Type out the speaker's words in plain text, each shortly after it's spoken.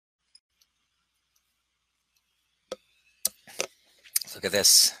Look at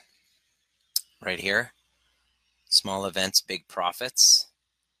this right here. Small events, big profits.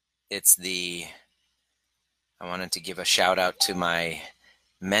 I wanted to give a shout out to my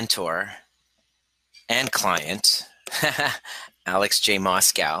mentor and client, Alex J.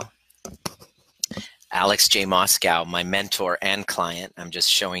 Moscow. Alex J. Moscow, my mentor and client. I'm just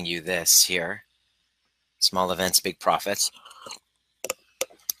showing you this here. Small events, big profits.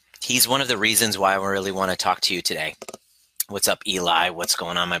 He's one of the reasons why I really want to talk to you today. What's up, Eli? What's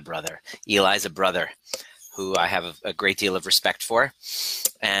going on, my brother? Eli's a brother who I have a great deal of respect for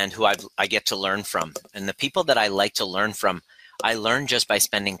and who I get to learn from. And the people that I like to learn from, I learn just by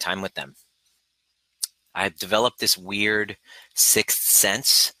spending time with them. I've developed this weird sixth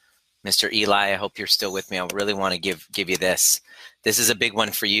sense. Mr. Eli, I hope you're still with me. I really want to give you this. This is a big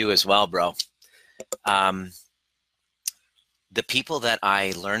one for you as well, bro. The people that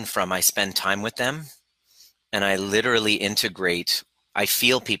I learn from, I spend time with them and I literally integrate. I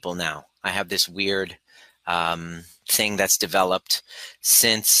feel people now. I have this weird thing that's developed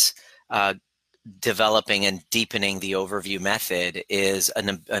since developing and deepening the overview method is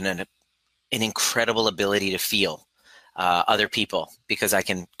an incredible ability to feel other people, because I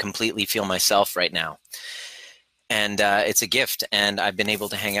can completely feel myself right now. And it's a gift. And I've been able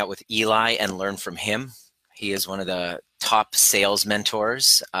to hang out with Eli and learn from him. He is one of the top sales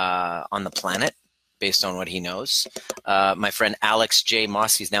mentors on the planet, based on what he knows. My friend Alex J.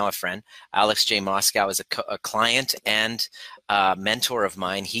 Moscow, he's now a friend. Alex J. Moscow is a client and mentor of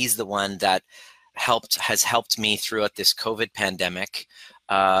mine. He's the one that has helped me throughout this COVID pandemic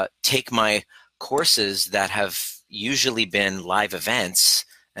take my courses that have usually been live events.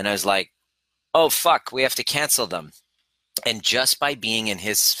 And I was like, oh, fuck, we have to cancel them. And just by being in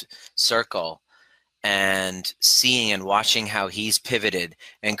his circle and seeing and watching how he's pivoted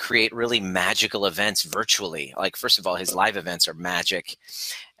and create really magical events virtually. Like, first of all, his live events are magic.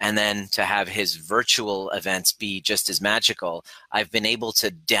 And then to have his virtual events be just as magical, I've been able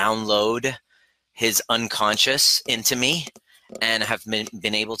to download his unconscious into me and have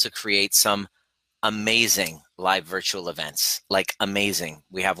been able to create some amazing live virtual events, like amazing.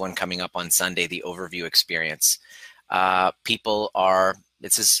 We have one coming up on Sunday, the overview experience. I've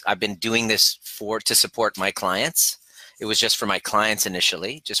been doing this to support my clients. It was just for my clients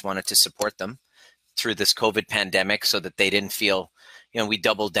initially, just wanted to support them through this COVID pandemic so that they didn't feel, we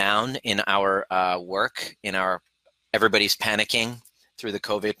doubled down in our work, everybody's panicking through the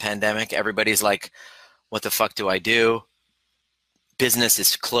COVID pandemic. Everybody's like, what the fuck do I do? Business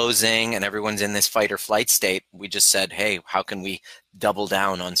is closing and everyone's in this fight or flight state. We just said, hey, how can we double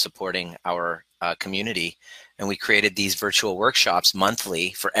down on supporting our community? And we created these virtual workshops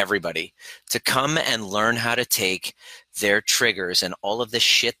monthly for everybody to come and learn how to take their triggers and all of the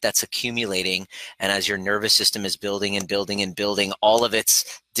shit that's accumulating. And as your nervous system is building and building and building, all of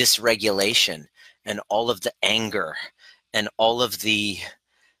its dysregulation and all of the anger and all of the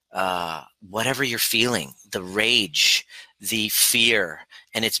whatever you're feeling, the rage, the fear,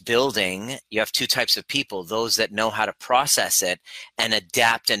 and it's building. You have two types of people, those that know how to process it and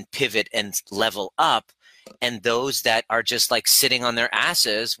adapt and pivot and level up, and those that are just like sitting on their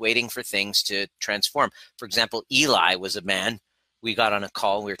asses waiting for things to transform. For example, Eli was a man. We got on a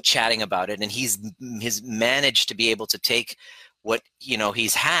call, we were chatting about it, and he's managed to be able to take what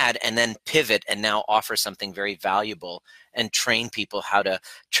he's had and then pivot and now offer something very valuable and train people how to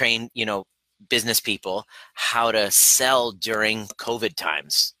train business people how to sell during COVID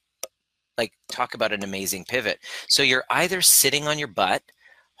times. Like, talk about an amazing pivot. So you're either sitting on your butt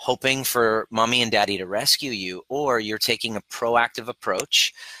hoping for mommy and daddy to rescue you, or you're taking a proactive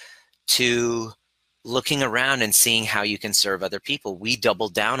approach to looking around and seeing how you can serve other people. We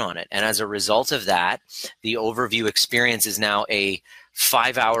doubled down on it. And as a result of that, the overview experience is now a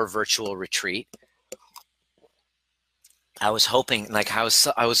 5-hour virtual retreat. I was hoping,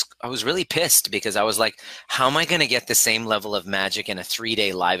 I was really pissed because I was like, how am I going to get the same level of magic in a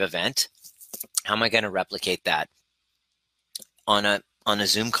 3-day live event? How am I going to replicate that on a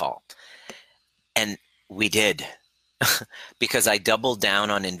Zoom call? And we did. Because I doubled down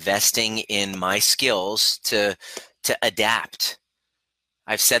on investing in my skills to adapt.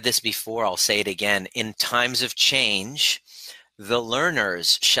 I've said this before, I'll say it again. In times of change, the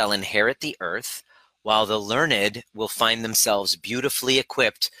learners shall inherit the earth, while the learned will find themselves beautifully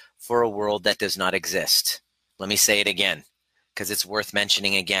equipped for a world that does not exist. Let me say it again, because it's worth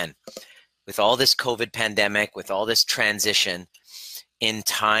mentioning again. With all this COVID pandemic, with all this transition, in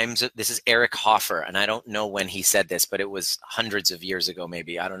times, this is Eric Hoffer, and I don't know when he said this, but it was hundreds of years ago,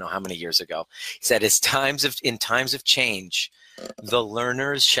 maybe. I don't know how many years ago. He said, in times of change, The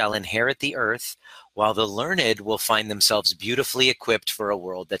learners shall inherit the earth, while the learned will find themselves beautifully equipped for a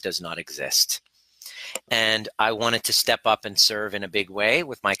world that does not exist. And I wanted to step up and serve in a big way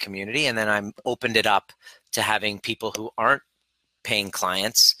with my community. And then I opened it up to having people who aren't paying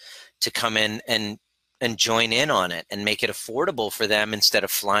clients to come in and join in on it and make it affordable for them, instead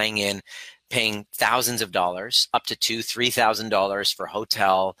of flying in, paying thousands of dollars, up to $2,000-$3,000 for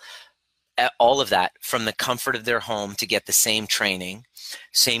hotel, all of that from the comfort of their home, to get the same training,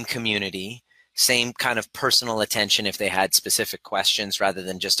 same community, same kind of personal attention if they had specific questions, rather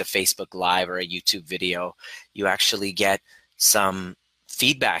than just a Facebook Live or a YouTube video. You actually get some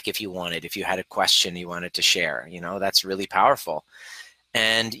feedback if you wanted, if you had a question you wanted to share. That's really powerful.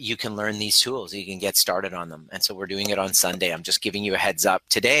 And you can learn these tools. You can get started on them. And so we're doing it on Sunday. I'm just giving you a heads up.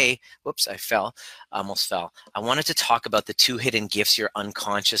 Today, whoops, I almost fell. I wanted to talk about the 2 hidden gifts you're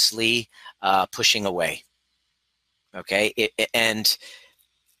unconsciously pushing away. Okay? And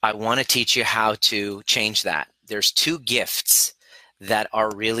I want to teach you how to change that. There's 2 gifts that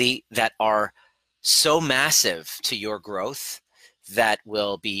are so massive to your growth, that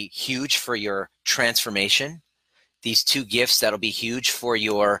will be huge for your transformation. These 2 gifts that'll be huge for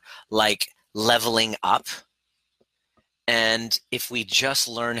your leveling up. And if we just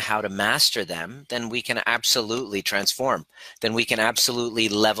learn how to master them, then we can absolutely transform. Then we can absolutely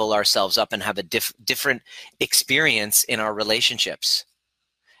level ourselves up and have a different experience in our relationships.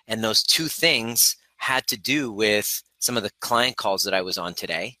 And those 2 things had to do with some of the client calls that I was on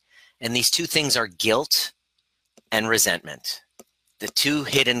today. And these 2 things are guilt and resentment. The 2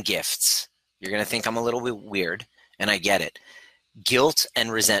 hidden gifts. You're going to think I'm a little bit weird, and I get it. Guilt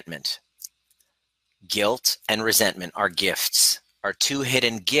and resentment. Guilt and resentment are gifts, are 2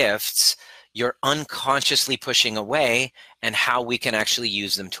 hidden gifts you're unconsciously pushing away, and how we can actually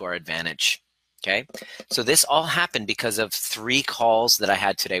use them to our advantage. Okay, so this all happened because of 3 calls that I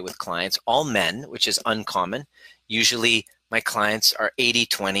had today with clients, all men, which is uncommon. Usually my clients are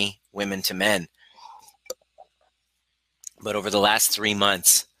 80-20 women to men. But over the last 3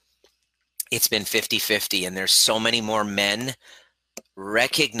 months, it's been 50-50, and there's so many more men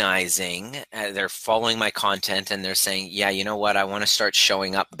recognizing, they're following my content, and they're saying, yeah, you know what, I want to start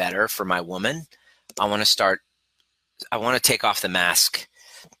showing up better for my woman. I want to take off the mask.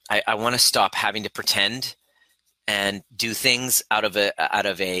 I want to stop having to pretend and do things out of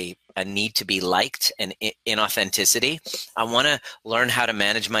a need to be liked and inauthenticity. I want to learn how to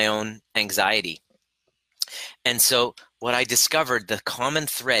manage my own anxiety. And so what I discovered, the common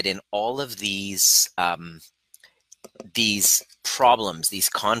thread in all of these problems, these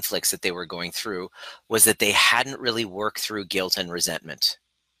conflicts that they were going through, was that they hadn't really worked through guilt and resentment.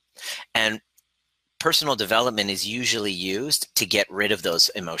 And personal development is usually used to get rid of those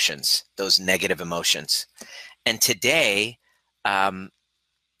emotions, those negative emotions. And today, I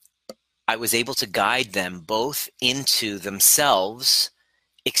was able to guide them both into themselves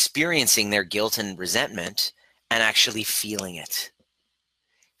experiencing their guilt and resentment, and actually feeling it.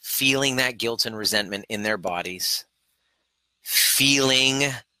 Feeling that guilt and resentment in their bodies. Feeling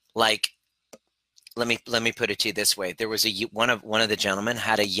like, let me put it to you this way. There was one of the gentlemen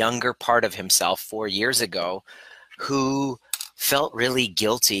had a younger part of himself 4 years ago who felt really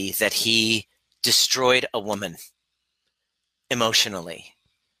guilty that he destroyed a woman emotionally.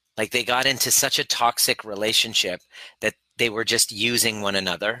 Like, they got into such a toxic relationship that they were just using one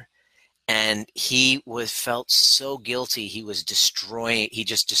another. And he felt so guilty. He just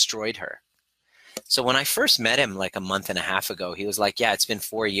destroyed her. So when I first met him like a month and a half ago, he was like, yeah, it's been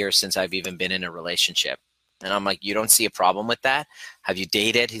 4 years since I've even been in a relationship. And I'm like, you don't see a problem with that? Have you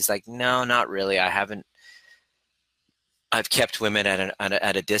dated? He's like, no, not really. I haven't. I've kept women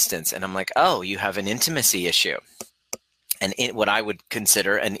at a distance. And I'm like, oh, you have an intimacy issue. And what I would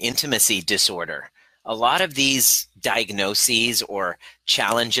consider an intimacy disorder. A lot of these diagnoses or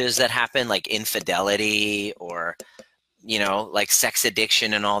challenges that happen, like infidelity or, like sex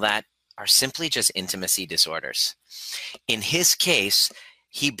addiction and all that, are simply just intimacy disorders. In his case,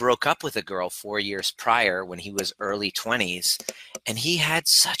 he broke up with a girl 4 years prior when he was early 20s, and he had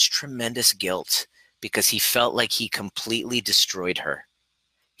such tremendous guilt because he felt like he completely destroyed her.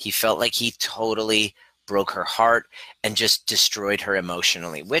 He felt like he totally broke her heart and just destroyed her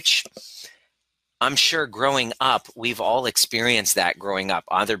emotionally, which I'm sure growing up, we've all experienced that growing up,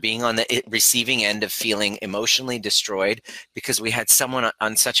 either being on the receiving end of feeling emotionally destroyed because we had someone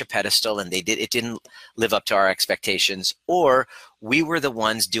on such a pedestal and it didn't live up to our expectations, or we were the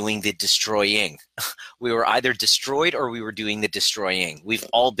ones doing the destroying. We were either destroyed or we were doing the destroying. We've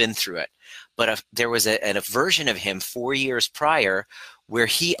all been through it. But there was a version of him 4 years prior where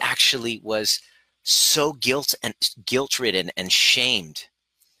he actually was so guilt-ridden and shamed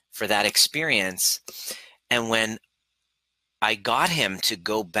for that experience. And when I got him to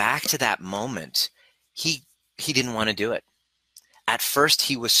go back to that moment, he didn't want to do it. At first,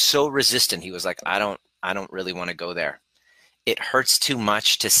 he was so resistant. He was like, I don't really want to go there. It hurts too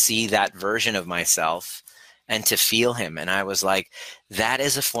much to see that version of myself and to feel him. And I was like, that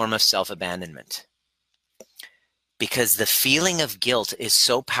is a form of self-abandonment. Because the feeling of guilt is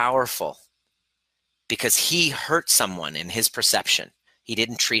so powerful, because he hurt someone in his perception. He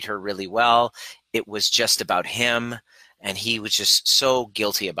didn't treat her really well. It was just about him. And he was just so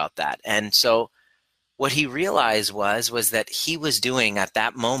guilty about that. And so what he realized was that he was doing at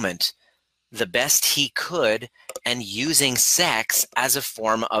that moment the best he could and using sex as a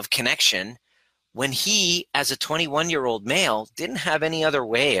form of connection when he, as a 21-year-old male, didn't have any other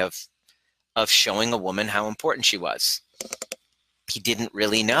way of showing a woman how important she was. He didn't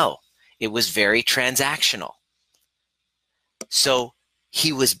really know. It was very transactional. So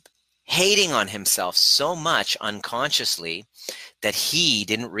he was hating on himself so much unconsciously that he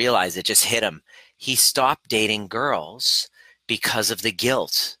didn't realize it just hit him. He stopped dating girls because of the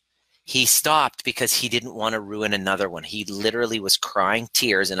guilt. He stopped because he didn't want to ruin another one. He literally was crying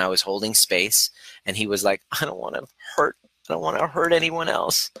tears, and I was holding space, and he was like, I don't want to hurt anyone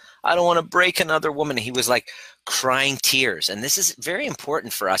else. I don't want to break another woman. He was like crying tears. And this is very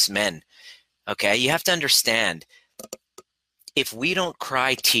important for us men. Okay. You have to understand, if we don't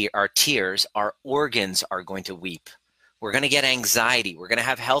cry our tears, our organs are going to weep. We're going to get anxiety. We're going to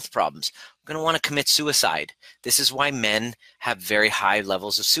have health problems. We're going to want to commit suicide. This is why men have very high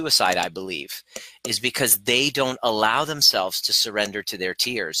levels of suicide, I believe, is because they don't allow themselves to surrender to their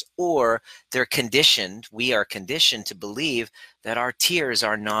tears, or we are conditioned to believe that our tears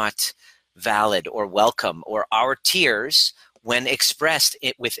are not valid or welcome, or our tears, when expressed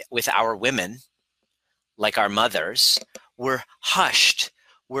with our women, like our mothers, were hushed,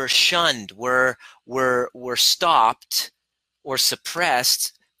 were shunned, were stopped or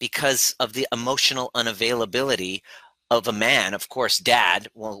suppressed because of the emotional unavailability of a man. Of course, dad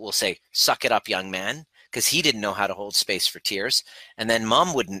will say, suck it up, young man, because he didn't know how to hold space for tears. And then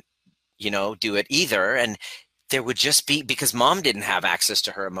mom wouldn't, do it either. And there would just be, because mom didn't have access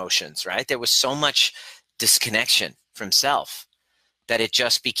to her emotions, right? There was so much disconnection from self that it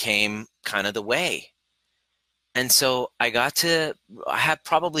just became kind of the way. And so I have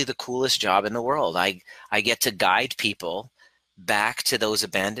probably the coolest job in the world. I get to guide people back to those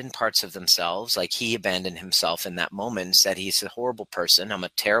abandoned parts of themselves, like he abandoned himself in that moment and said, he's a horrible person. I'm a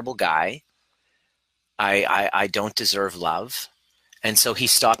terrible guy. I don't deserve love. And so he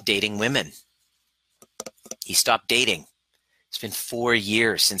stopped dating women. He stopped dating. It's been 4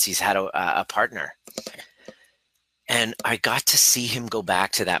 years since he's had a partner. And I got to see him go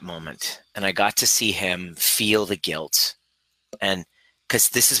back to that moment, and I got to see him feel the guilt. And because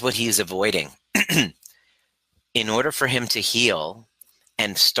this is what he is avoiding. In order for him to heal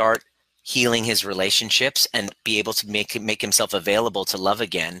and start healing his relationships and be able to make himself available to love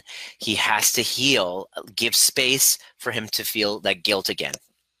again, he has to heal, give space for him to feel that guilt again,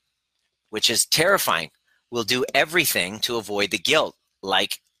 which is terrifying. We'll do everything to avoid the guilt,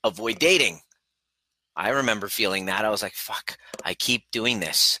 like avoid dating. I remember feeling that. I was like, fuck, I keep doing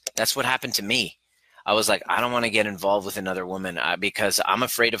this. That's what happened to me. I was like, I don't want to get involved with another woman because I'm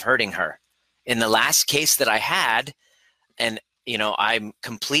afraid of hurting her. In the last case that I had, and I'm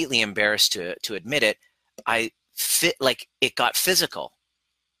completely embarrassed to admit it, it got physical.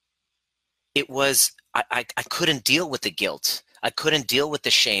 It was, I couldn't deal with the guilt. I couldn't deal with the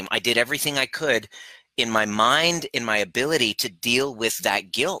shame. I did everything I could in my mind, in my ability to deal with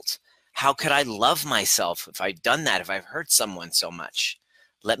that guilt. How could I love myself if I'd done that, if I've hurt someone so much?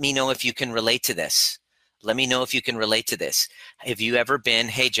 Let me know if you can relate to this. Let me know if you can relate to this. Have you ever been,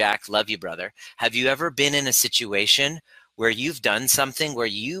 hey, Jack, love you, brother. Have you ever been in a situation where you've done something where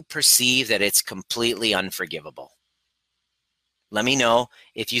you perceive that it's completely unforgivable? Let me know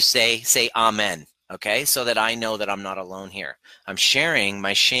if you say amen, okay? So that I know that I'm not alone here. I'm sharing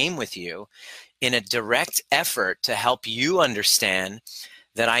my shame with you in a direct effort to help you understand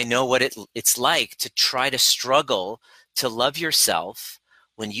that I know what it's like to try to struggle to love yourself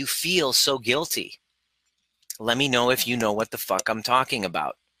when you feel so guilty. Let me know if you know what the fuck I'm talking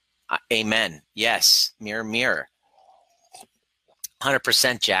about. Amen. Yes. Mirror, mirror.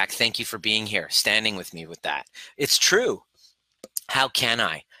 100%, Jack. Thank you for being here, standing with me with that. It's true. How can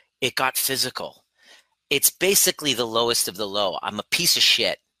I? It got physical. It's basically the lowest of the low. I'm a piece of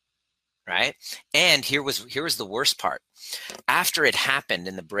shit, right? And here was the worst part. After it happened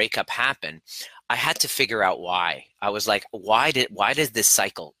and the breakup happened, I had to figure out why. I was like, why did this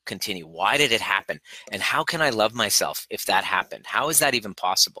cycle continue? Why did it happen? And how can I love myself if that happened? How is that even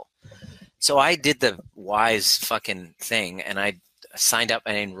possible? So I did the wise fucking thing, and I signed up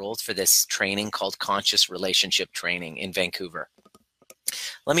and enrolled for this training called Conscious Relationship Training in Vancouver.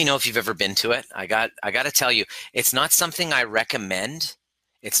 Let me know if you've ever been to it. I got to tell you, it's not something I recommend.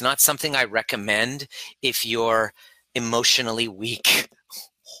 It's not something I recommend if you're emotionally weak.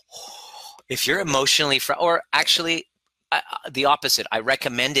 If you're emotionally or actually the opposite, I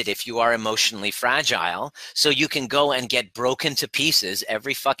recommend it if you are emotionally fragile, so you can go and get broken to pieces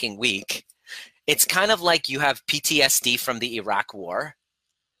every fucking week. It's kind of like you have PTSD from the Iraq War,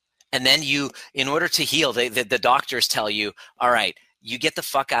 and then you, in order to heal, the doctors tell you, all right, you get the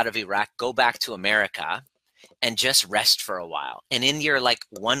fuck out of Iraq, go back to America, and just rest for a while. And in your like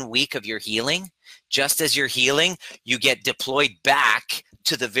 1 week of your healing, just as you're healing, you get deployed back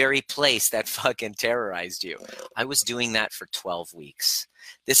to the very place that fucking terrorized you. I was doing that for 12 weeks.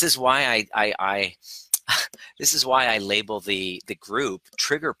 This is why this is why I label the group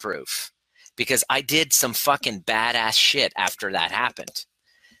Trigger Proof, because I did some fucking badass shit after that happened.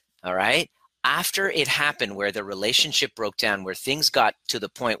 All right? After it happened, where the relationship broke down, where things got to the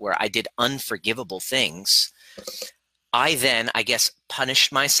point where I did unforgivable things, I then, I guess,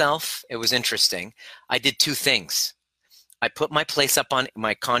 punished myself. It was interesting. I did two things. I put my place up on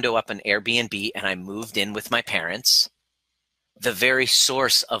my condo up on Airbnb, and I moved in with my parents, the very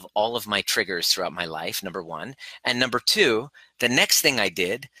source of all of my triggers throughout my life, number one. And number two, the next thing I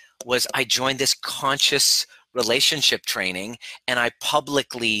did was I joined this conscious relationship training, and I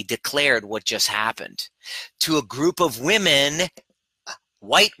publicly declared what just happened to a group of women,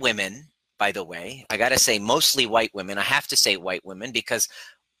 white women, by the way. I got to say mostly white women. I have to say white women because,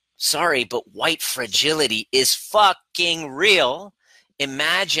 sorry, but white fragility is fucking real.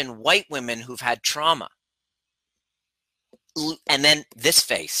 Imagine white women who've had trauma. And then this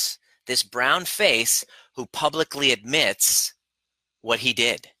face, this brown face who publicly admits what he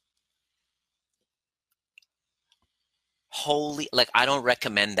did. Holy, like, I don't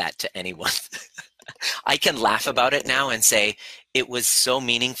recommend that to anyone. I can laugh about it now and say it was so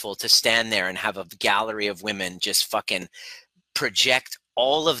meaningful to stand there and have a gallery of women just fucking project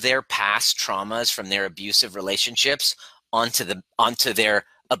all of their past traumas from their abusive relationships onto their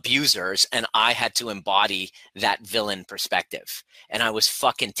abusers, and I had to embody that villain perspective. And I was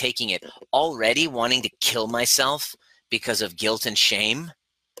fucking taking it, already wanting to kill myself because of guilt and shame,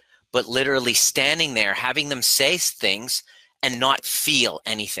 but literally standing there, having them say things and not feel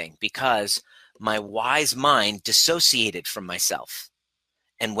anything because my wise mind dissociated from myself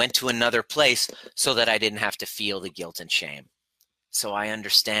and went to another place so that I didn't have to feel the guilt and shame. So I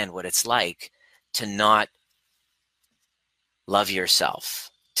understand what it's like to not love yourself,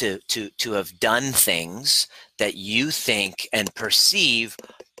 to have done things that you think and perceive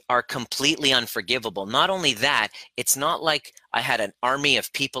are completely unforgivable. Not only that, it's not like I had an army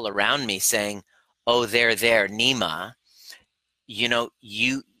of people around me saying, oh, there, Nima, you know,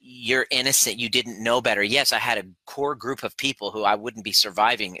 you're innocent, you didn't know better. Yes, I had a core group of people who I wouldn't be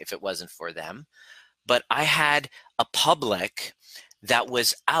surviving if it wasn't for them. But I had a public that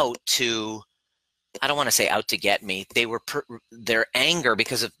was out to, I don't want to say out to get me. They were their anger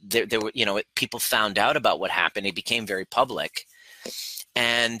because of there were, you know, people found out about what happened. It became very public,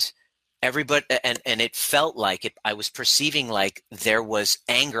 and everybody, and it felt like it. I was perceiving like there was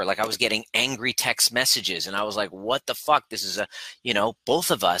anger, like I was getting angry text messages, and I was like, "What the fuck? This is a, you know."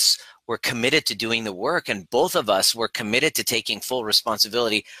 Both of us were committed to doing the work, and both of us were committed to taking full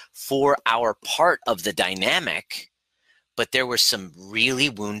responsibility for our part of the dynamic. But there were some really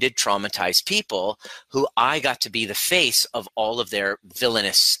wounded, traumatized people who I got to be the face of all of their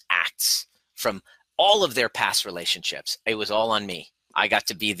villainous acts from all of their past relationships. It was all on me. I got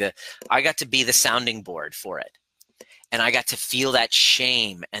to be the sounding board for it. And I got to feel that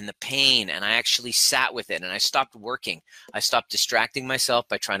shame and the pain, and I actually sat with it, and I stopped working. I stopped distracting myself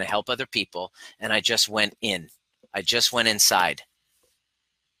by trying to help other people, and I just went in. I just went inside.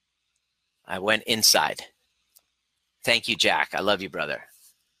 I went inside. Thank you, Jack. I love you, brother.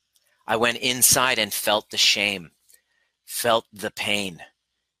 I went inside and felt the shame, felt the pain.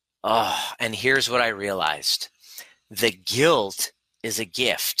 Oh, and here's what I realized. The guilt is a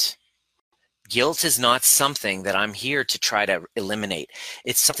gift. Guilt is not something that I'm here to try to eliminate.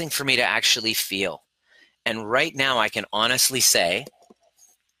 It's something for me to actually feel. And right now I can honestly say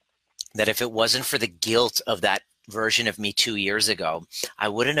that if it wasn't for the guilt of that version of me 2 years ago, I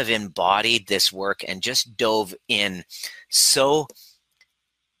wouldn't have embodied this work and just dove in so,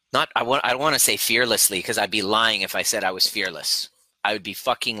 I don't want to say fearlessly, because I'd be lying if I said I was fearless. I would be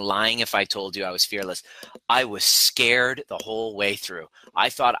fucking lying if I told you I was fearless. I was scared the whole way through. I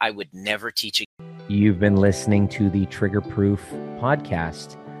thought I would never teach. You've been listening to the Trigger Proof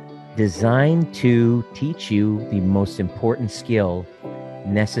podcast, designed to teach you the most important skill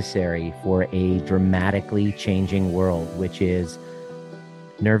necessary for a dramatically changing world, which is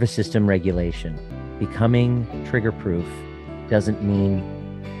nervous system regulation. Becoming trigger proof doesn't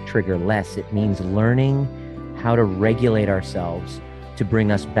mean trigger less. It means learning how to regulate ourselves to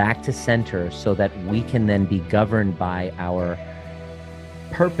bring us back to center so that we can then be governed by our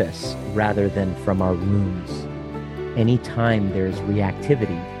purpose rather than from our wounds. Anytime there's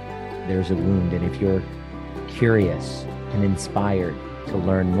reactivity, there's a wound. And if you're curious and inspired to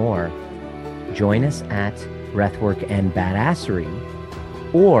learn more, join us at Breathwork and Badassery,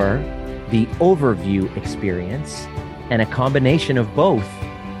 or the overview experience, and a combination of both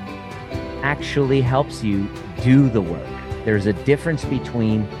actually helps you do the work. There's a difference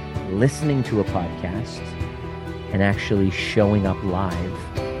between listening to a podcast and actually showing up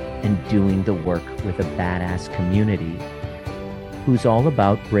live and doing the work with a badass community who's all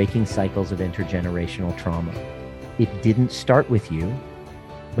about breaking cycles of intergenerational trauma. It didn't start with you,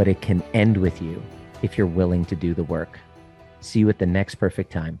 but it can end with you if you're willing to do the work. See you at the next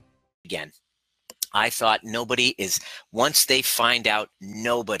perfect time. Again, I thought once they find out,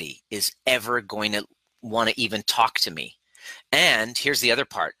 nobody is ever going to want to even talk to me. And here's the other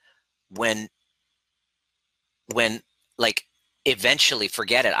part. When like eventually,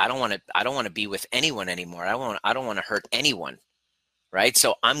 forget it. I don't want to be with anyone anymore. I don't want to hurt anyone. Right?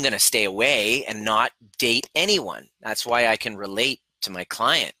 So I'm going to stay away and not date anyone. That's why I can relate to my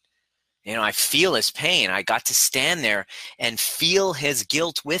client. You know, I feel his pain. I got to stand there and feel his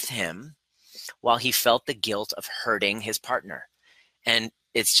guilt with him while he felt the guilt of hurting his partner. And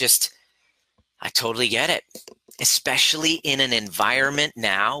it's just, I totally get it, especially in an environment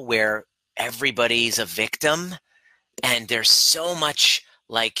now where everybody's a victim and there's so much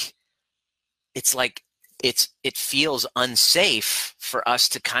it feels unsafe for us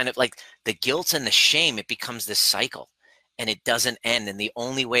to kind of like the guilt and the shame. It becomes this cycle and it doesn't end. And the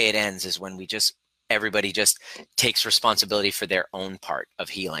only way it ends is when everybody just takes responsibility for their own part of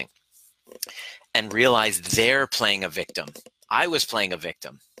healing and realize they're playing a victim. I was playing a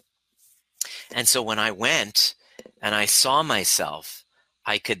victim. And so when I went and I saw myself,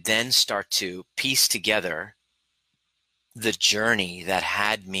 I could then start to piece together the journey that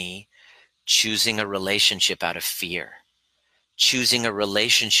had me choosing a relationship out of fear, choosing a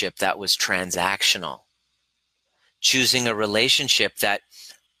relationship that was transactional, choosing a relationship that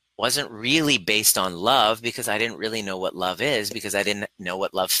wasn't really based on love because I didn't really know what love is, because I didn't know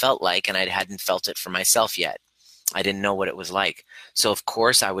what love felt like and I hadn't felt it for myself yet. I didn't know what it was like. So of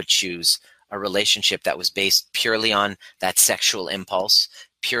course I would choose a relationship that was based purely on that sexual impulse,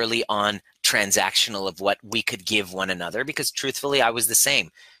 purely on transactional of what we could give one another, because truthfully, I was the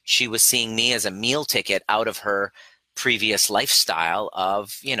same. She was seeing me as a meal ticket out of her previous lifestyle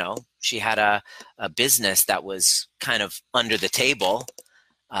of, she had a business that was kind of under the table,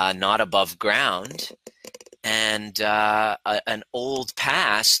 not above ground, and an old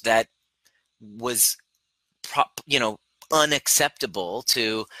past that was, unacceptable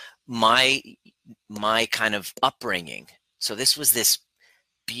to my kind of upbringing. So this was this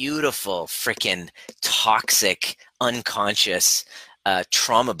beautiful, freaking toxic, unconscious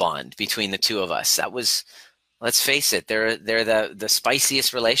trauma bond between the two of us. That was, let's face it, they're the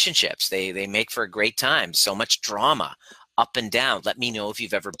spiciest relationships. They make for a great time. So much drama, up and down. Let me know if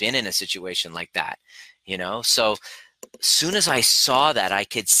you've ever been in a situation like that. So soon as I saw that, I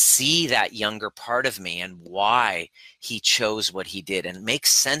could see that younger part of me and why he chose what he did and make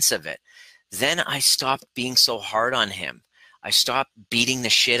sense of it. Then I stopped being so hard on him. I stopped beating the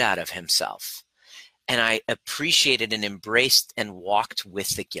shit out of himself. And I appreciated and embraced and walked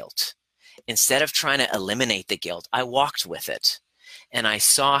with the guilt. Instead of trying to eliminate the guilt, I walked with it. And I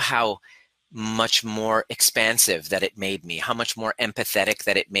saw how much more expansive that it made me, how much more empathetic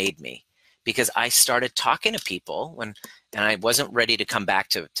that it made me. Because I started talking to people and I wasn't ready to come back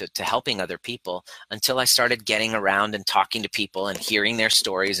to helping other people until I started getting around and talking to people and hearing their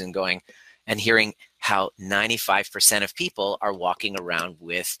stories and hearing how 95% of people are walking around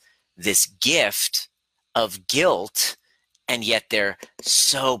with this gift of guilt, and yet they're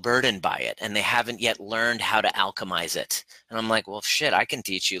so burdened by it and they haven't yet learned how to alchemize it. And I'm like, well, shit, I can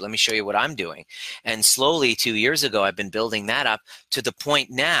teach you. Let me show you what I'm doing. And slowly 2 years ago, I've been building that up to the point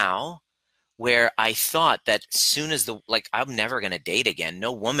now where I thought that soon as I'm never going to date again.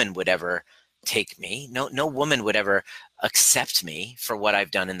 No woman would ever take me. No woman would ever accept me for what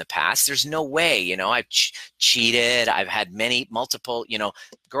I've done in the past. There's no way, you know, I've cheated. I've had multiple, you know,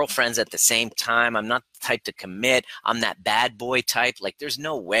 girlfriends at the same time. I'm not the type to commit. I'm that bad boy type. Like, there's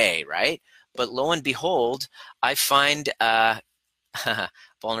no way, right? But lo and behold, I find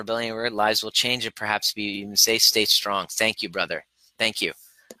vulnerability where lives will change and perhaps be even safe. Stay strong. Thank you, brother. Thank you.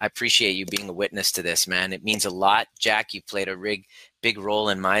 I appreciate you being a witness to this, man. It means a lot. Jack, you played a big role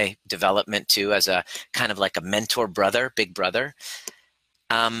in my development too, as a kind of like a mentor brother, big brother.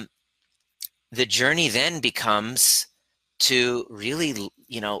 The journey then becomes to really,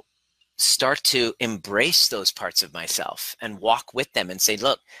 you know, start to embrace those parts of myself and walk with them and say,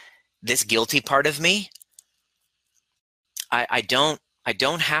 look, this guilty part of me, I don't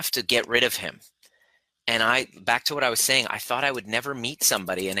have to get rid of him. And back to what I was saying, I thought I would never meet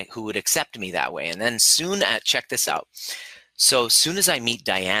somebody who would accept me that way. And then check this out. So soon as I meet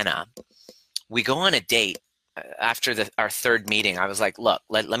Diana, we go on a date. After our third meeting, I was like, look,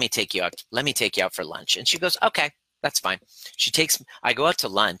 let me take you out. Let me take you out for lunch. And she goes, okay, that's fine. I go out to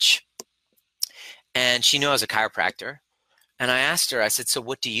lunch, and she knew I was a chiropractor. And I asked her, I said, so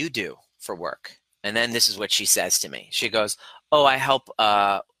what do you do for work? And then this is what she says to me. She goes, oh, I help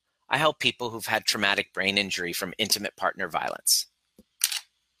people who've had traumatic brain injury from intimate partner violence.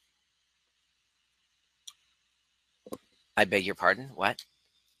 I beg your pardon? What?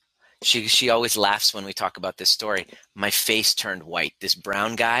 She always laughs when we talk about this story. My face turned white. This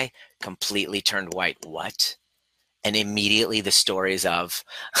brown guy completely turned white. What? And immediately the stories of,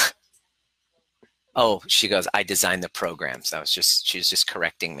 oh, she goes, I designed the programs. She was just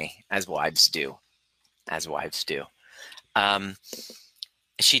correcting me, as wives do. As wives do.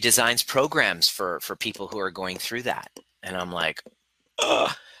 She designs programs for people who are going through that. And I'm like,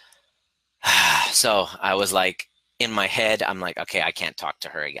 ugh. So I was like, in my head, I'm like, okay, I can't talk to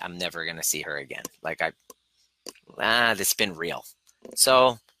her again. I'm never going to see her again. Like, it's been real.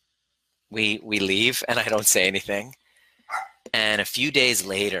 So we leave, and I don't say anything. And a few days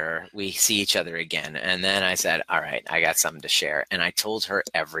later, we see each other again. And then I said, all right, I got something to share. And I told her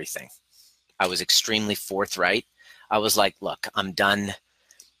everything. I was extremely forthright. I was like, look, I'm done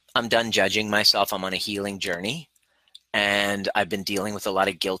judging myself. I'm on a healing journey, and I've been dealing with a lot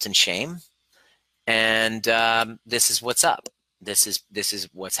of guilt and shame. And this is what's up. This is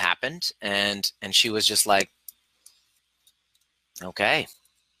what's happened. And she was just like, okay,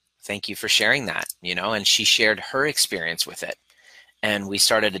 thank you for sharing that, you know. And she shared her experience with it, and we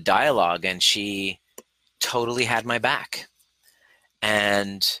started a dialogue, and she totally had my back.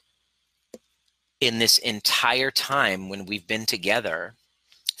 And in this entire time when we've been together,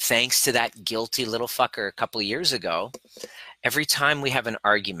 thanks to that guilty little fucker a couple of years ago, every time we have an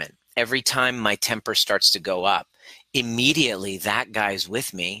argument, every time my temper starts to go up, immediately that guy's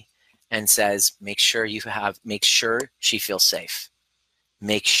with me and says, make sure she feels safe.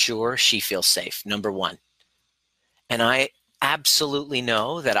 Make sure she feels safe, number one. And I absolutely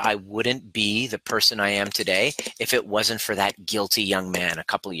know that I wouldn't be the person I am today if it wasn't for that guilty young man a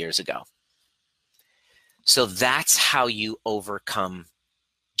couple of years ago. So that's how you overcome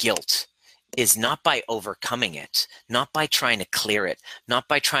guilt. Is not by overcoming it, not by trying to clear it, not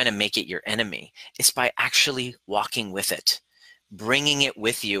by trying to make it your enemy. It's by actually walking with it, bringing it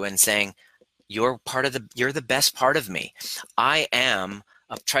with you and saying, you're the best part of me. I am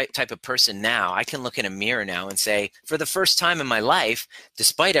a type of person now. I can look in a mirror now and say, for the first time in my life,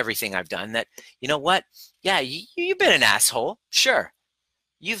 despite everything I've done, that, you know what? Yeah, you've been an asshole. Sure.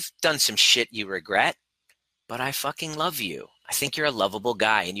 You've done some shit you regret, but I fucking love you. I think you're a lovable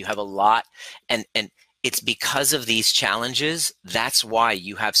guy, and you have a lot, and it's because of these challenges, that's why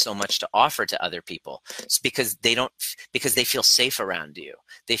you have so much to offer to other people. It's because they feel safe around you.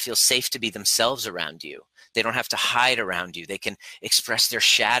 They feel safe to be themselves around you. They don't have to hide around you. They can express their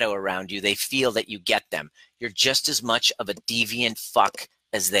shadow around you. They feel that you get them. You're just as much of a deviant fuck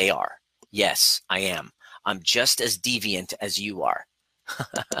as they are. Yes, I am. I'm just as deviant as you are.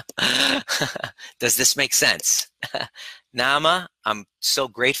 Does this make sense? Nama, I'm so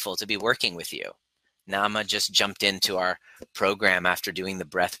grateful to be working with you. Nama just jumped into our program after doing the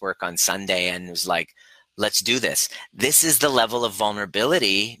breath work on Sunday and was like, let's do this. This is the level of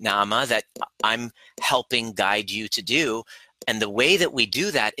vulnerability, Nama, that I'm helping guide you to do. And the way that we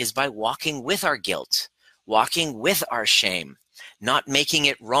do that is by walking with our guilt, walking with our shame, not making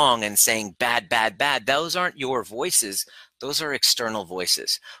it wrong and saying bad, bad, bad. Those aren't your voices. Those are external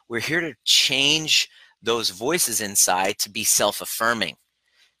voices. We're here to change those voices inside to be self-affirming.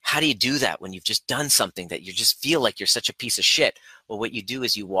 How do you do that when you've just done something that you just feel like you're such a piece of shit? Well, what you do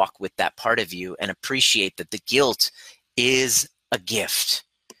is you walk with that part of you and appreciate that the guilt is a gift.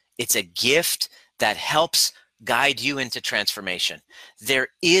 It's a gift that helps guide you into transformation. There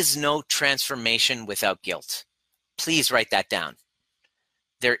is no transformation without guilt. Please write that down.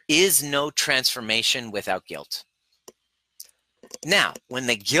 There is no transformation without guilt. Now, when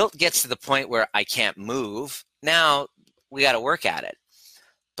the guilt gets to the point where I can't move, now we got to work at it.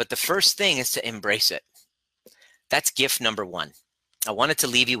 But the first thing is to embrace it. That's gift number one. I wanted to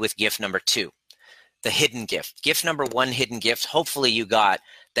leave you with gift number two, the hidden gift. Gift number one, hidden gift. Hopefully you got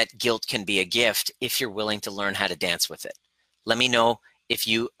that guilt can be a gift if you're willing to learn how to dance with it. Let me know if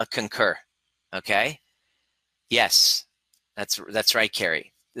you concur. Okay? Yes, that's right,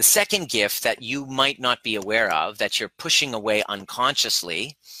 Carrie. The second gift that you might not be aware of, that you're pushing away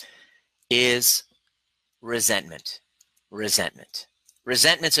unconsciously, is resentment. Resentment.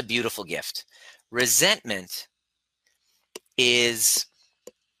 Resentment's a beautiful gift. Resentment is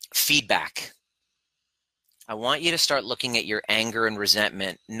feedback. I want you to start looking at your anger and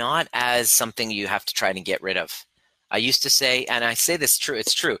resentment not as something you have to try to get rid of. I used to say, and I say this true,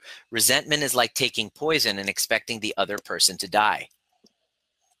 it's true, resentment is like taking poison and expecting the other person to die.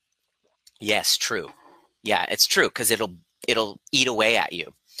 Yes, true. Yeah, it's true, because it'll eat away at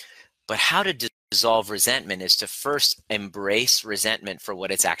you. But how to dissolve resentment is to first embrace resentment for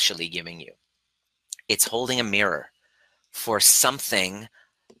what it's actually giving you. It's holding a mirror for something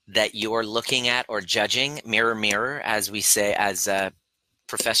that you're looking at or judging. Mirror, mirror, as we say, as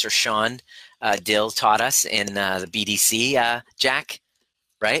Professor Sean Dill taught us in the BDC, Jack,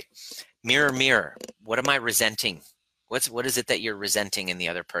 right? Mirror, mirror, what am I resenting? What is it that you're resenting in the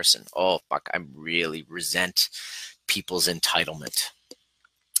other person? Oh, fuck, I really resent people's entitlement.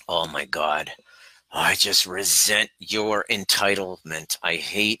 Oh my God. I just resent your entitlement. I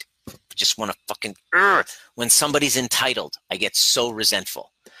hate, just want to fucking, when somebody's entitled, I get so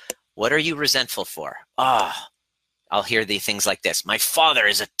resentful. What are you resentful for? I'll hear the things like this. My father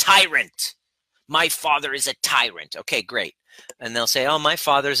is a tyrant. My father is a tyrant. Okay, great. And they'll say, oh, my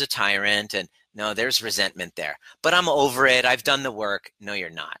father's a tyrant. And no, there's resentment there. But I'm over it. I've done the work. No, you're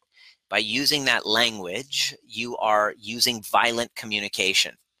not. By using that language, you are using violent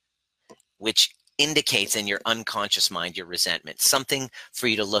communication, which indicates in your unconscious mind your resentment. Something for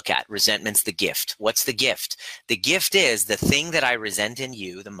you to look at. Resentment's the gift. What's the gift? The gift is the thing that I resent in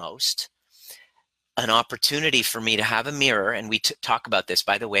you the most, an opportunity for me to have a mirror. And we talk about this,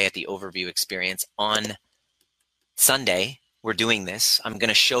 by the way, at the overview experience on Sunday. We're doing this. I'm going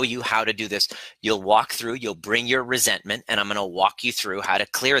to show you how to do this. You'll walk through, you'll bring your resentment, and I'm going to walk you through how to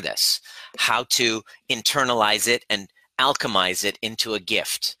clear this, how to internalize it and alchemize it into a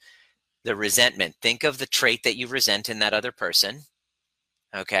gift. The resentment. Think of the trait that you resent in that other person.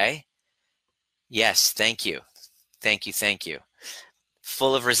 Okay? Yes, thank you. Thank you, thank you.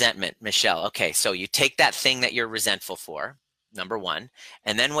 Full of resentment, Michelle. Okay, so you take that thing that you're resentful for, number one,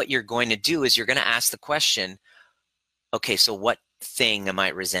 and then what you're going to do is you're going to ask the question, okay, so what thing am I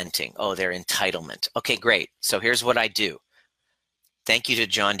resenting? Oh, their entitlement. Okay, great. So here's what I do. Thank you to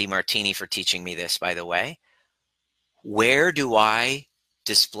John DeMartini for teaching me this, by the way. Where do I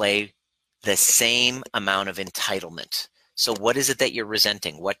display the same amount of entitlement? So what is it that you're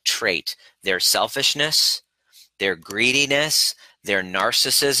resenting? What trait? Their selfishness, their greediness, their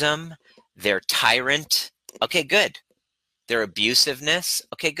narcissism, their tyrant. Okay, good. Their abusiveness.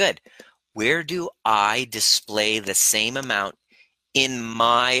 Okay, good. Where do I display the same amount in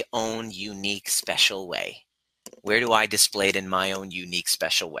my own unique special way? Where do I display it in my own unique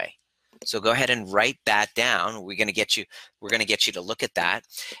special way? So go ahead and write that down. We're going to get you to look at that.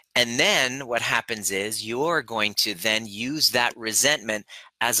 And then what happens is you're going to then use that resentment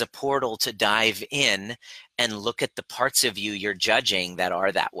as a portal to dive in and look at the parts of you you're judging that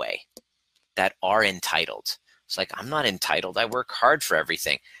are that way, that are entitled. It's like, I'm not entitled. I work hard for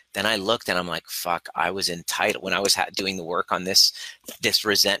everything. Then I looked and I'm like, fuck, I was entitled. When I was doing the work on this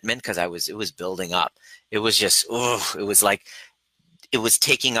resentment, because it was building up. It was just, it was like, it was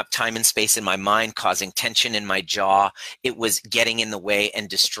taking up time and space in my mind, causing tension in my jaw. It was getting in the way and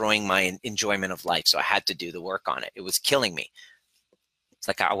destroying my enjoyment of life. So I had to do the work on it. It was killing me. It's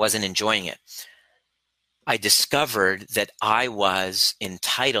like I wasn't enjoying it. I discovered that I was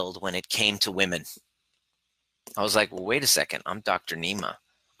entitled when it came to women. I was like, well, wait a second. I'm Dr. Nima.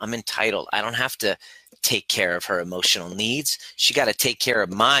 I'm entitled. I don't have to take care of her emotional needs. She got to take care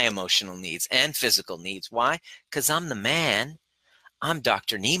of my emotional needs and physical needs. Why? Because I'm the man. I'm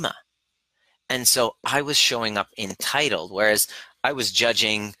Dr. Nima. And so I was showing up entitled, whereas I was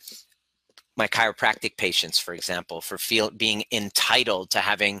judging my chiropractic patients, for example, for being entitled to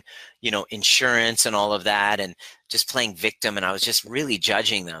having, insurance and all of that, and just playing victim. And I was just really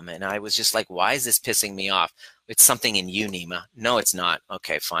judging them. And I was just like, why is this pissing me off? It's something in you, Nima. No, it's not.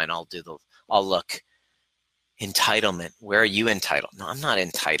 Okay, fine. I'll look. Entitlement. Where are you entitled? No, I'm not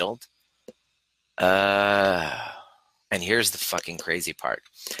entitled. And here's the fucking crazy part.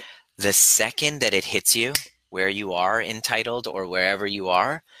 The second that it hits you where you are entitled or wherever you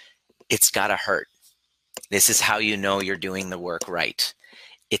are, it's got to hurt. This is how you know you're doing the work right.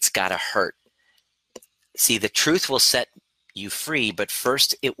 It's got to hurt. See, the truth will set you free, but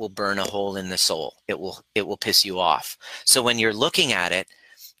first it will burn a hole in the soul. It will piss you off. So when you're looking at it,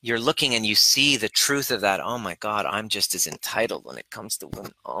 you're looking and you see the truth of that. Oh my God, I'm just as entitled when it comes to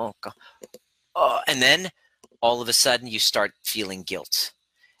women. Oh God. Oh, and then all of a sudden you start feeling guilt.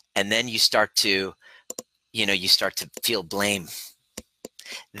 And then you start to feel blame.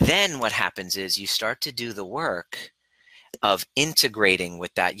 Then what happens is you start to do the work of integrating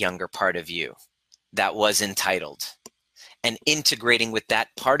with that younger part of you that was entitled, and integrating with that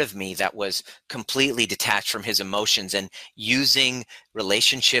part of me that was completely detached from his emotions, and using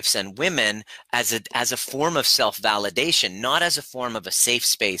relationships and women as a form of self-validation, not as a form of a safe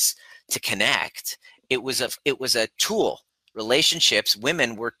space to connect. It was a tool. Relationships,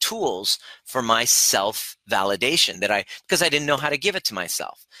 women were tools for my self-validation because I didn't know how to give it to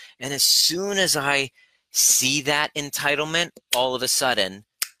myself. And as soon as I see that entitlement, all of a sudden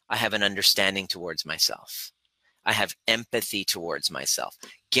I have an understanding towards myself. I have empathy towards myself.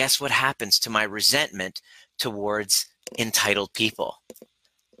 Guess what happens to my resentment towards entitled people?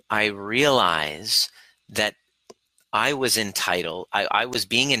 I realize that I was entitled. I was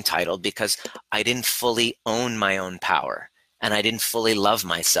being entitled because I didn't fully own my own power and I didn't fully love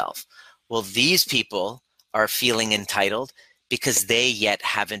myself. Well, these people are feeling entitled because they yet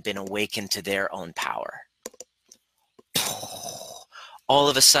haven't been awakened to their own power. All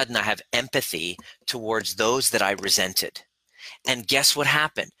of a sudden, I have empathy towards those that I resented. And guess what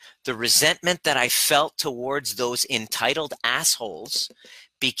happened? The resentment that I felt towards those entitled assholes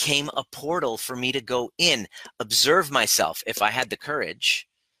became a portal for me to go in, observe myself if I had the courage.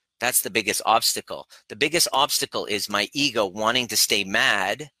 That's the biggest obstacle. The biggest obstacle is my ego wanting to stay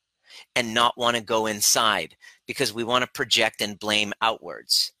mad and not want to go inside because we want to project and blame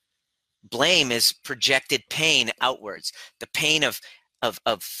outwards. Blame is projected pain outwards. The pain of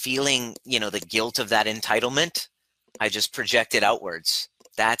feeling, the guilt of that entitlement, I just project it outwards.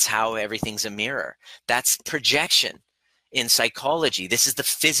 That's how everything's a mirror. That's projection. In psychology, this is the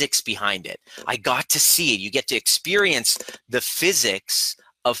physics behind it. I got to see it. You get to experience the physics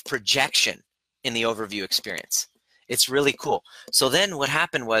of projection in the overview experience. It's really cool. So then what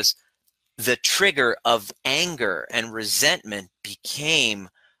happened was the trigger of anger and resentment became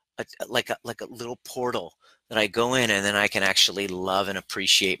like a little portal that I go in, and then I can actually love and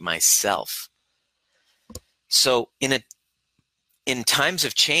appreciate myself. So in times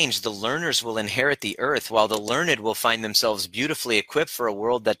of change, the learners will inherit the earth, while the learned will find themselves beautifully equipped for a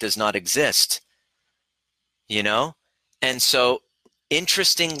world that does not exist. And so,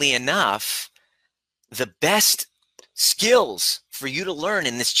 interestingly enough, the best skills for you to learn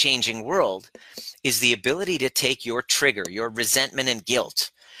in this changing world is the ability to take your trigger, your resentment and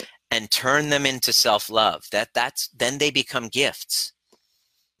guilt, and turn them into self-love. Then they become gifts.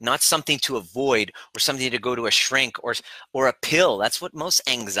 Not something to avoid or something to go to a shrink or a pill. That's what most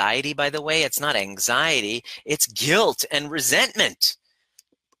anxiety, by the way, it's not anxiety, it's guilt and resentment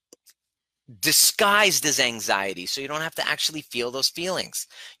disguised as anxiety. So you don't have to actually feel those feelings.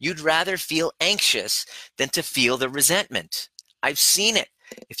 You'd rather feel anxious than to feel the resentment. I've seen it.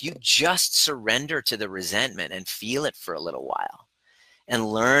 If you just surrender to the resentment and feel it for a little while and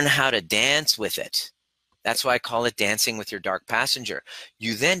learn how to dance with it, that's why I call it dancing with your dark passenger.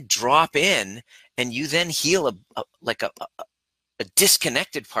 You then drop in and you then heal a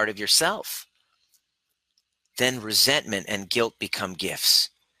disconnected part of yourself. Then resentment and guilt become gifts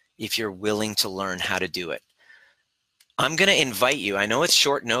if you're willing to learn how to do it. I'm going to invite you. I know it's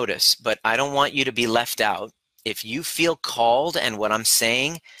short notice, but I don't want you to be left out. If you feel called and what I'm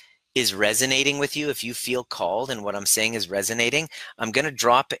saying is resonating with you, if you feel called and what I'm saying is resonating, I'm going to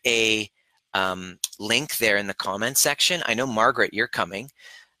drop a link there in the comment section. I know, Margaret, you're coming.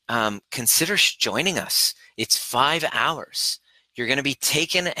 Consider joining us. It's 5 hours. You're going to be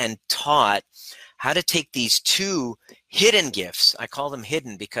taken and taught how to take these two hidden gifts. I call them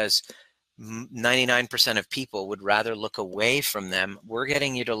hidden because 99% of people would rather look away from them. We're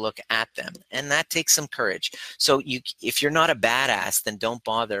getting you to look at them, and that takes some courage. So if you're not a badass, then don't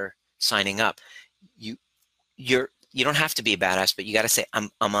bother signing up. You don't have to be a badass, but you got to say,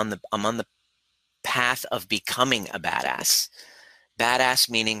 I'm on the path of becoming a badass. Badass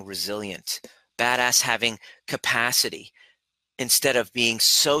meaning resilient. Badass having capacity. Instead of being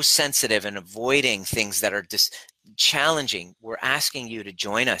so sensitive and avoiding things that are just challenging, we're asking you to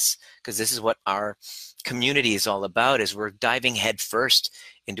join us, because this is what our community is all about, is we're diving headfirst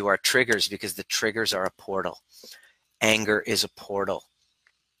into our triggers, because the triggers are a portal. Anger is a portal.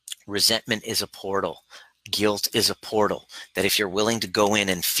 Resentment is a portal. Guilt is a portal that if you're willing to go in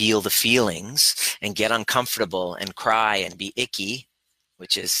and feel the feelings and get uncomfortable and cry and be icky,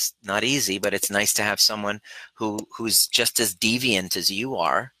 which is not easy, but it's nice to have someone who's just as deviant as you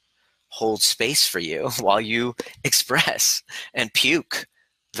are hold space for you while you express and puke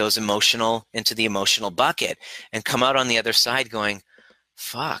those into the emotional bucket and come out on the other side going,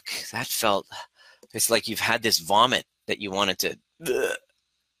 fuck, it's like you've had this vomit that you wanted to,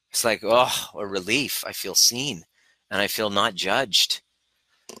 it's like, oh, a relief. I feel seen and I feel not judged.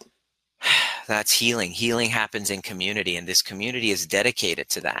 That's healing. Healing happens in community, and this community is dedicated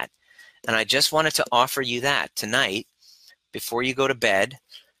to that. And I just wanted to offer you that tonight before you go to bed.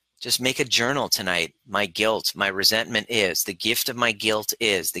 Just make a journal tonight. My guilt, my resentment is, the gift of my guilt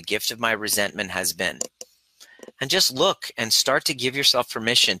is, the gift of my resentment has been. And just look and start to give yourself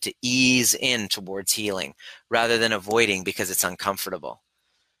permission to ease in towards healing rather than avoiding because it's uncomfortable.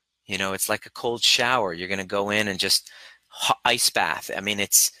 You know, it's like a cold shower. You're going to go in and just ice bath. I mean,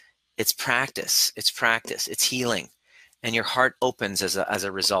 it's practice. It's practice. It's healing. And your heart opens as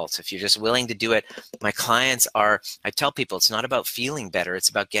a result. If you're just willing to do it, my clients I tell people it's not about feeling better. It's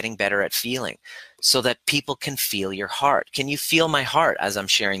about getting better at feeling so that people can feel your heart. Can you feel my heart as I'm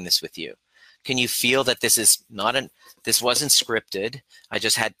sharing this with you? Can you feel that this wasn't scripted? I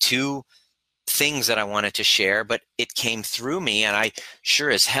just had two things that I wanted to share, but it came through me, and I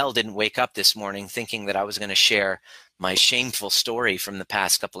sure as hell didn't wake up this morning thinking that I was going to share my shameful story from the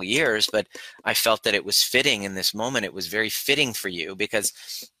past couple of years, but I felt that it was fitting in this moment. It was very fitting for you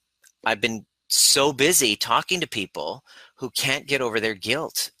because I've been so busy talking to people who can't get over their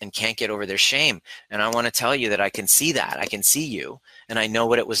guilt and can't get over their shame. And I want to tell you that I can see that. I can see you, and I know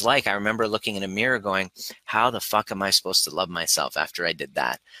what it was like. I remember looking in a mirror going, how the fuck am I supposed to love myself after I did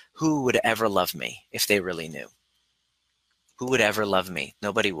that? Who would ever love me if they really knew? Who would ever love me?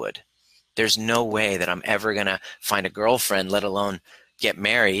 Nobody would. There's no way that I'm ever going to find a girlfriend, let alone get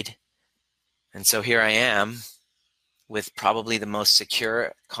married. And so here I am with probably the most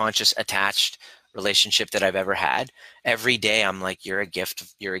secure, conscious, attached relationship that I've ever had. Every day I'm like, you're a gift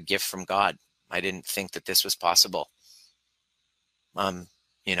from God. I didn't think that this was possible.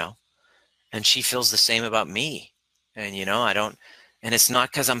 You know, and she feels the same about me. And, you know, and it's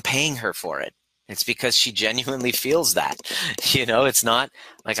not because I'm paying her for it. It's because she genuinely feels that, you know. It's not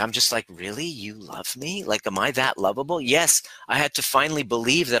like I'm just like, really, you love me? Like, am I that lovable? Yes, I had to finally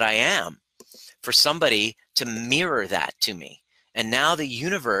believe that I am for somebody to mirror that to me. And now the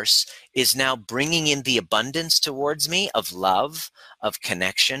universe is now bringing in the abundance towards me of love, of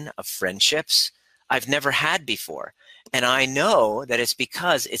connection, of friendships I've never had before. And I know that it's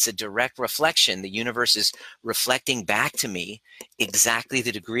because it's a direct reflection. The universe is reflecting back to me exactly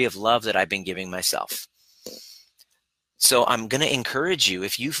the degree of love that I've been giving myself. So I'm going to encourage you,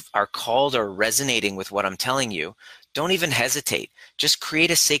 if you are called or resonating with what I'm telling you, don't even hesitate. Just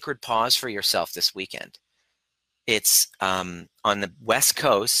create a sacred pause for yourself this weekend. It's on the West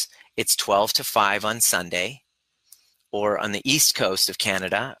Coast, it's 12 to 5 on Sunday. Or on the East Coast of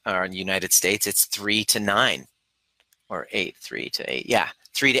Canada or in the United States, it's 3 to 9. Or 3 to 8. Yeah,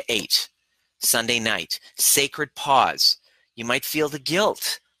 3 to 8. Sunday night. Sacred pause. You might feel the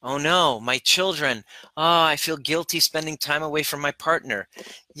guilt. Oh no, my children. Oh, I feel guilty spending time away from my partner.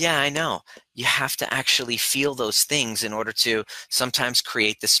 Yeah, I know. You have to actually feel those things in order to sometimes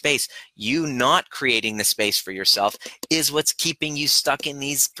create the space. You not creating the space for yourself is what's keeping you stuck in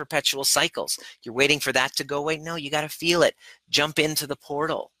these perpetual cycles. You're waiting for that to go away. No, you got to feel it. Jump into the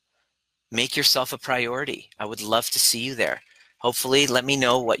portal. Make yourself a priority. I would love to see you there. Hopefully, let me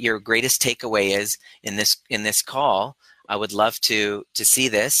know what your greatest takeaway is in this call. I would love to see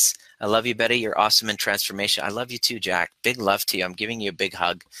this. I love you, Betty. You're awesome in transformation. I love you too, Jack. Big love to you. I'm giving you a big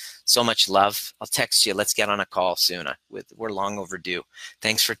hug. So much love. I'll text you. Let's get on a call soon. We're long overdue.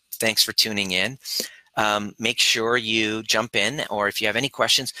 Thanks for tuning in. Make sure you jump in, or if you have any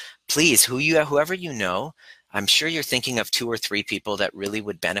questions, please, whoever you know, I'm sure you're thinking of 2 or 3 people that really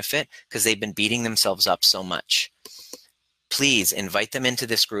would benefit because they've been beating themselves up so much. Please invite them into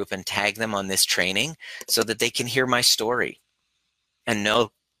this group and tag them on this training so that they can hear my story and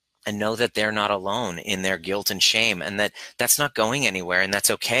know that they're not alone in their guilt and shame, and that that's not going anywhere, and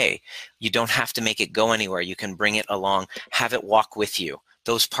that's okay. You don't have to make it go anywhere. You can bring it along, have it walk with you.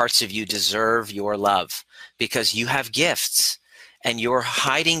 Those parts of you deserve your love because you have gifts, and you're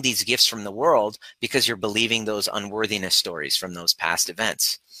hiding these gifts from the world because you're believing those unworthiness stories from those past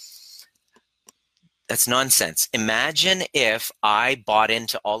events. That's nonsense. Imagine if I bought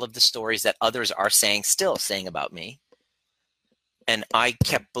into all of the stories that others are still saying about me, and I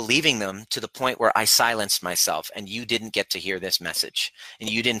kept believing them to the point where I silenced myself, and you didn't get to hear this message, and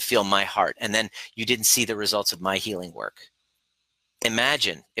you didn't feel my heart, and then you didn't see the results of my healing work.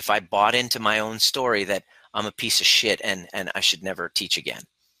 Imagine if I bought into my own story that I'm a piece of shit and I should never teach again.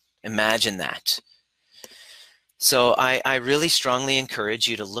 Imagine that. So I really strongly encourage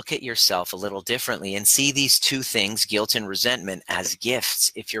you to look at yourself a little differently and see these two things, guilt and resentment, as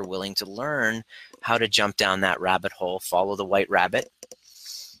gifts if you're willing to learn how to jump down that rabbit hole, follow the white rabbit,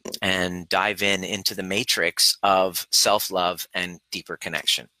 and dive into the matrix of self-love and deeper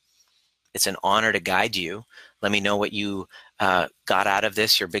connection. It's an honor to guide you. Let me know what you got out of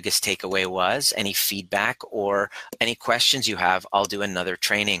this, your biggest takeaway was, any feedback or any questions you have. I'll do another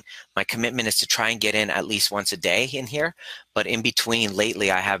training. My commitment is to try and get in at least once a day in here, but in between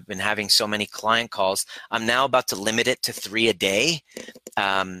lately I have been having so many client calls. I'm now about to limit it to 3 a day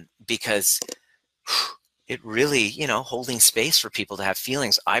because it really, holding space for people to have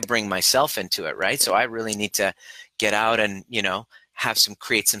feelings. I bring myself into it, right? So I really need to get out and,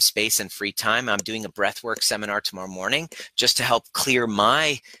 create some space and free time. I'm doing a breathwork seminar tomorrow morning just to help clear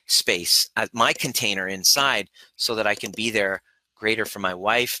my space, my container inside, so that I can be there greater for my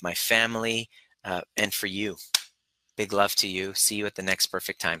wife, my family, and for you. Big love to you. See you at the next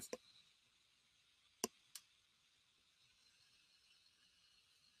perfect time.